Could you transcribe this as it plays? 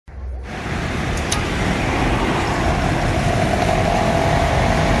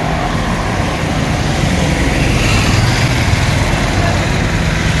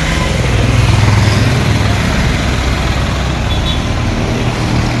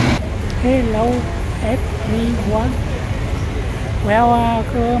Hello everyone.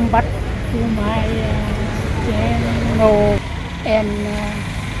 Welcome back to my channel and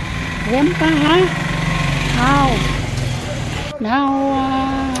Gampaha house. Now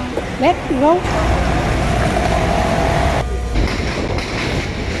let's go.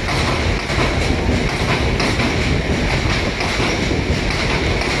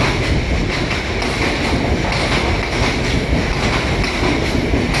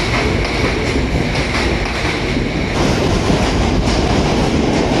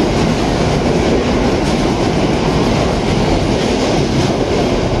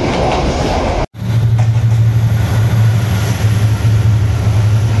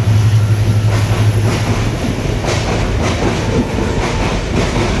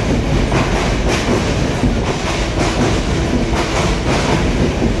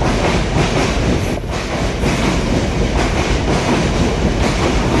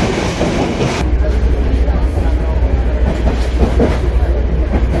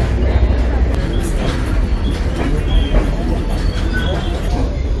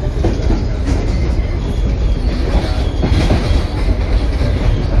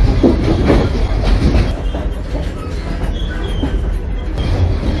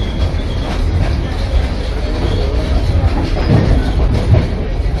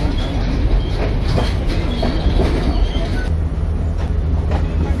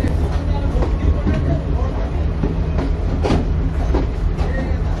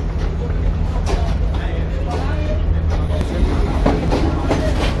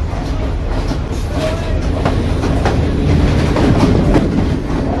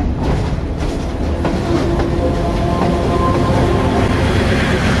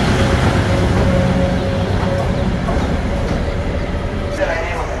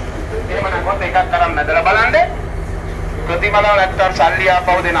 ප්‍රතිමලාව නැත්තම් සල්ලි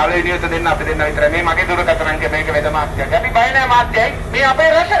ආපහු දෙන අලෙවියත දෙන්න අපි දෙන්න විතරයි මේ මගේ දුරකථන අංකය මේක වෙද මාත්‍යයි අපි බය නැහැ මාත්‍යයි මේ අපේ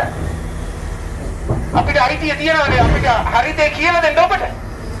රට අපිට අයිතිය තියනවානේ අපිට හරිදේ කියලා දෙන්න ඔබට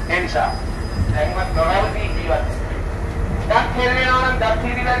ඒ නිසා දැන්වත් නොරවදී ජීවත් දත් හෙල්ලෙනවා නම් දත්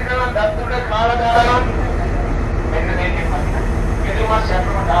හිරිලා ඉන්නවා නම් දත් උඩ කාලා දානවා මෙන්න මේකේ මත ඒක මාත්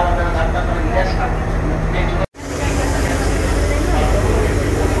සැපම දාලා දෙන දත් අතර ඉලස් කරනවා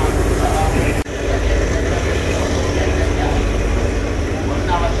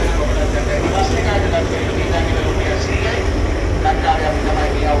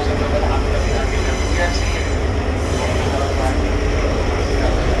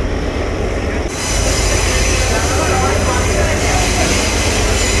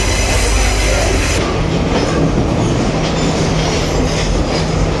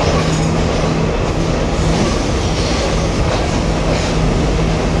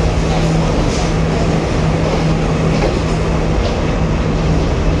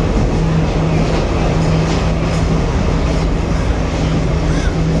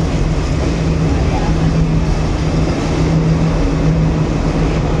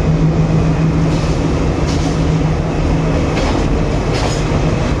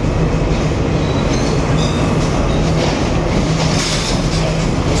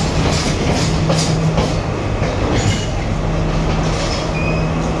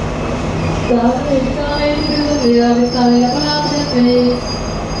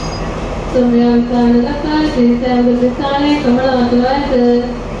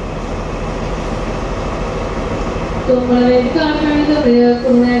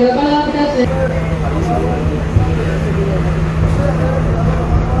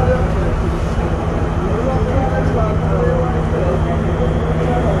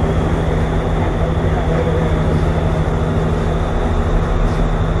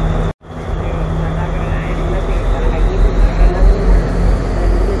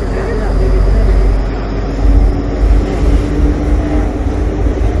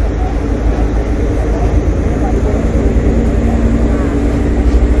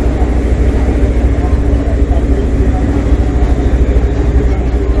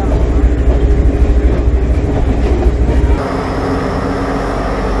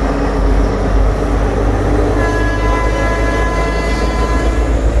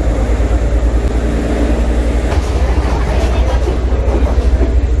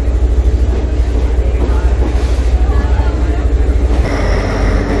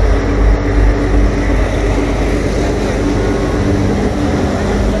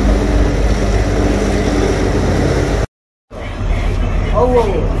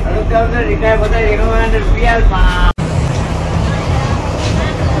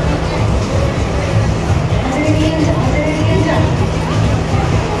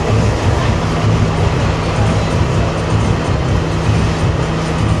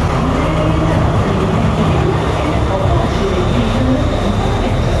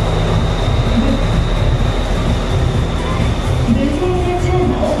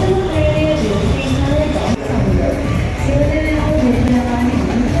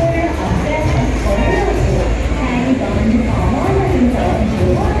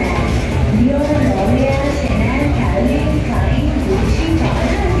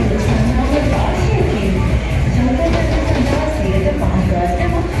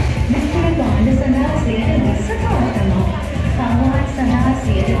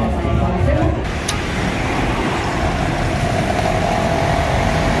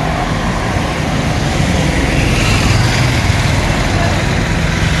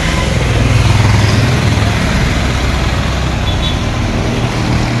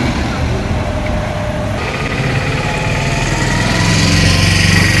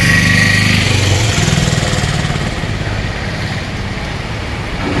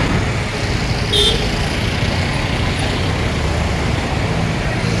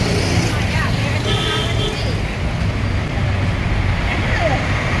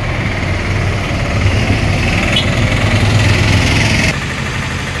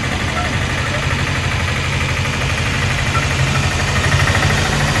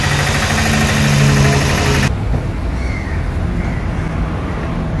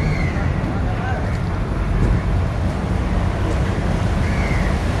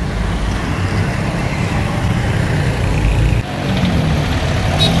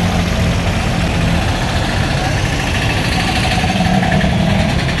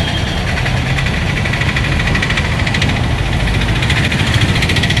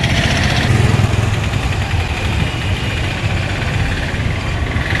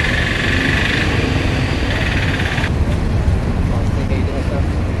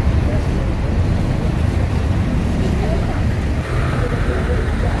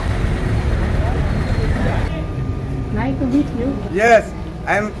meet you. Yes,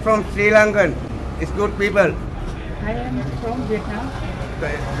 I'm from Sri Lankan. It's good people. I am from Vietnam.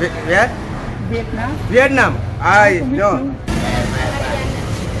 Where? Vietnam. Vietnam. I Meet know. you.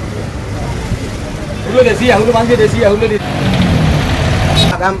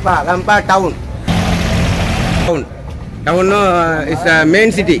 Gampaha town. Town is a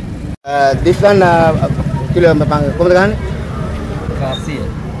main city. This one kilo ¿cómo te ganan? Casi.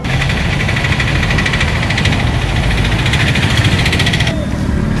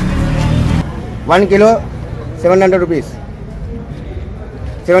 1 kilo 700 rupees.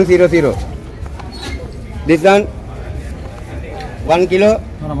 700. This one 1 kilo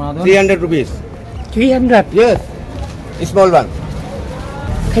 300 rupees. 300. Yes, small one.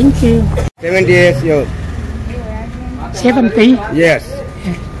 Thank you. 70 years old. 70. Yes.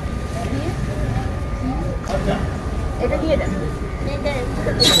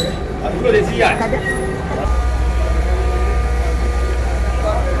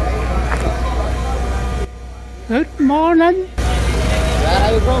 Good morning. Where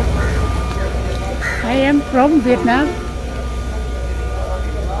are you from? I am from Vietnam.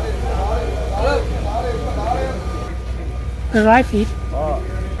 Arrive it.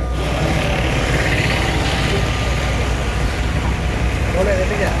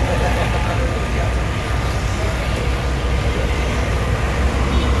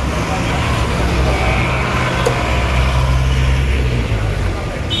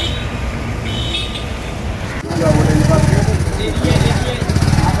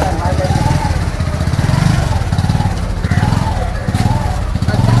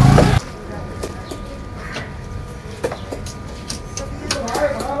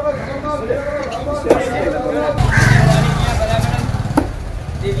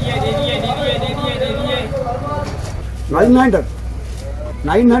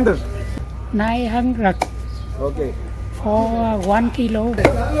 Nine hundred. 900 Okay. for 1 kilo.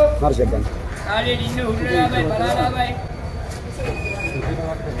 Not second.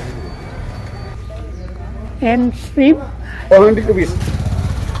 And shrimp. 400 rupees.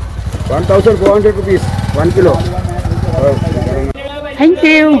 1,400 rupees. 1 kilo. Thank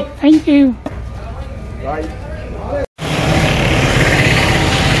you. Thank you. Bye.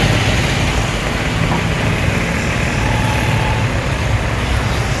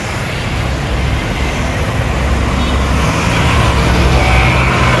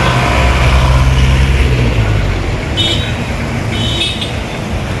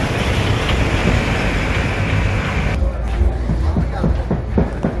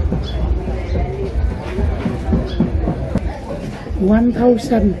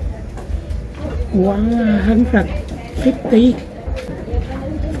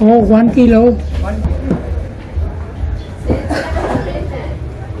 $1,150 for 1 kilo.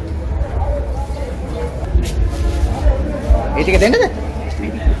 Ini kita ada?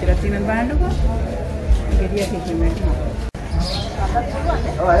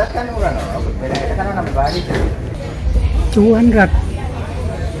 Oh, ada kan orang. Beda kan orang balik. 200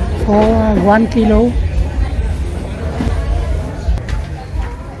 for 1 kilo.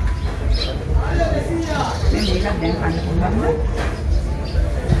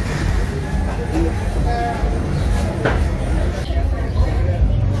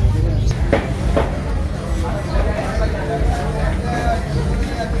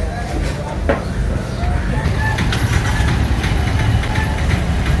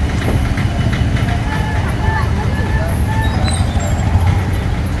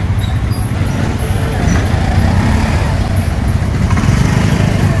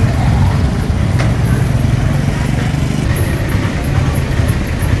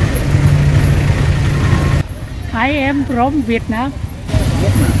 I am from Vietnam.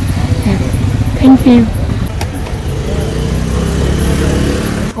 Thank you.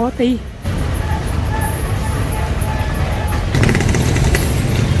 40.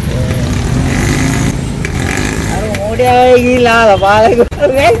 Dia gila lah balik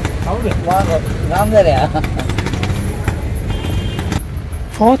okay? Ngam rồi nè.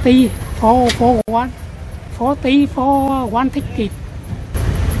 40 for 1. 40 for 1 ticket.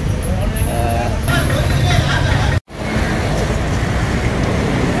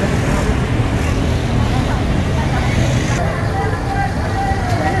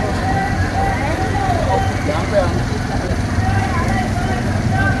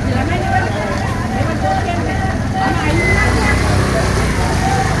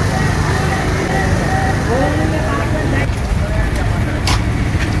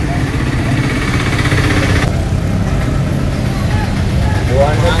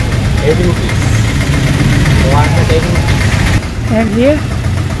 And here?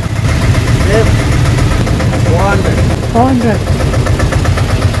 100. 400.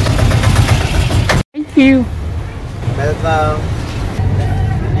 Thank you. Welcome.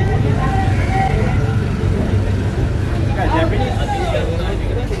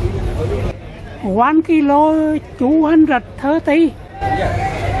 1 kilo 230.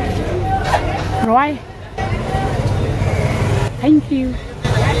 Right. Thank you.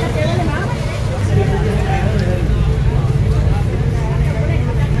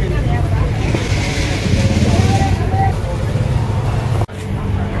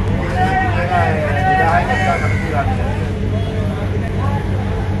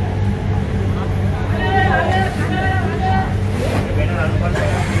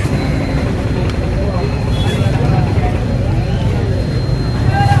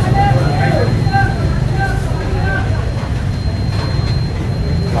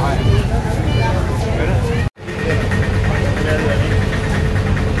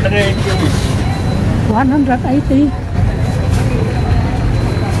 $180.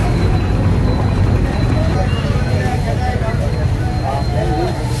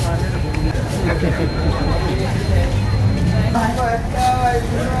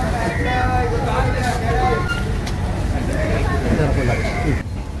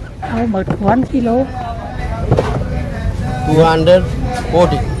 How much? 1 kilo?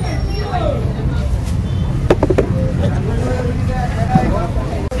 240.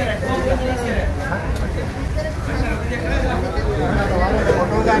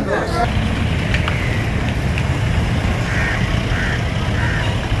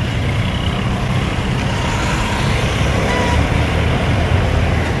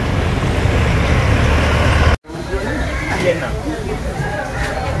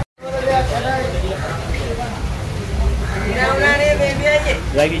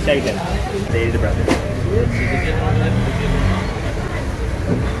 Lagi Ceylon. There is the brother.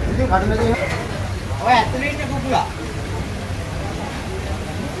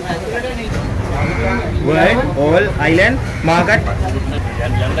 World, all island, market.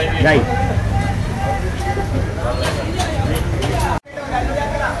 Right.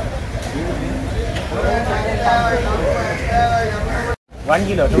 One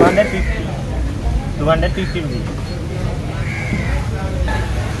kilo, 250. 250 rupees.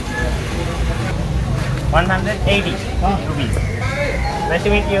 180 rupees. Nice to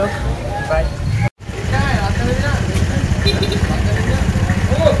meet you. Bye.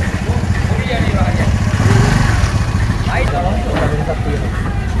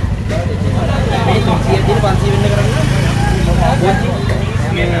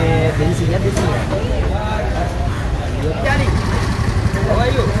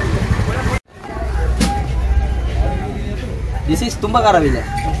 This is Tumba Karavilla.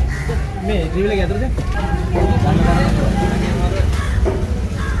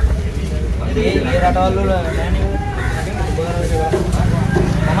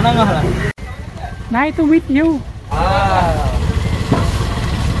 Nice to meet you.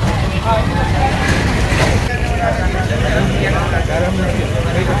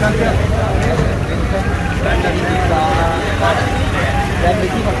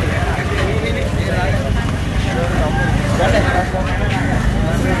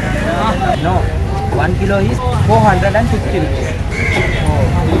 No, 1 kilo is 450 rupees.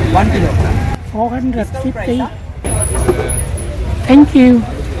 1 kilo. 450. Thank you.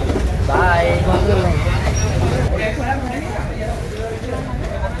 Bye.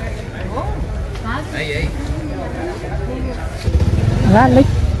 Garlic.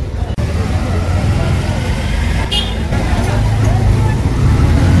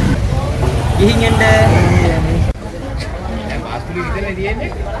 Ihingende.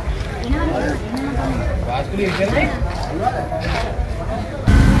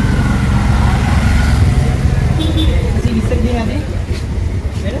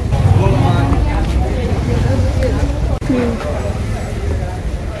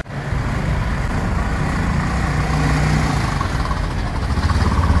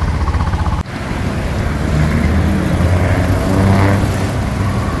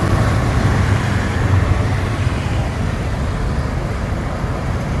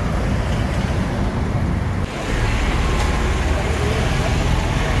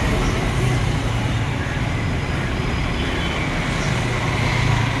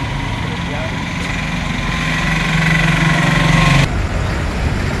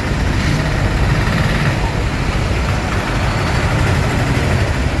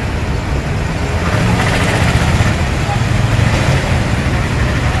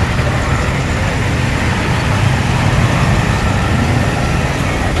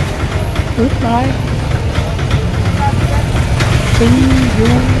 Goodbye. See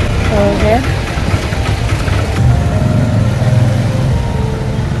you again.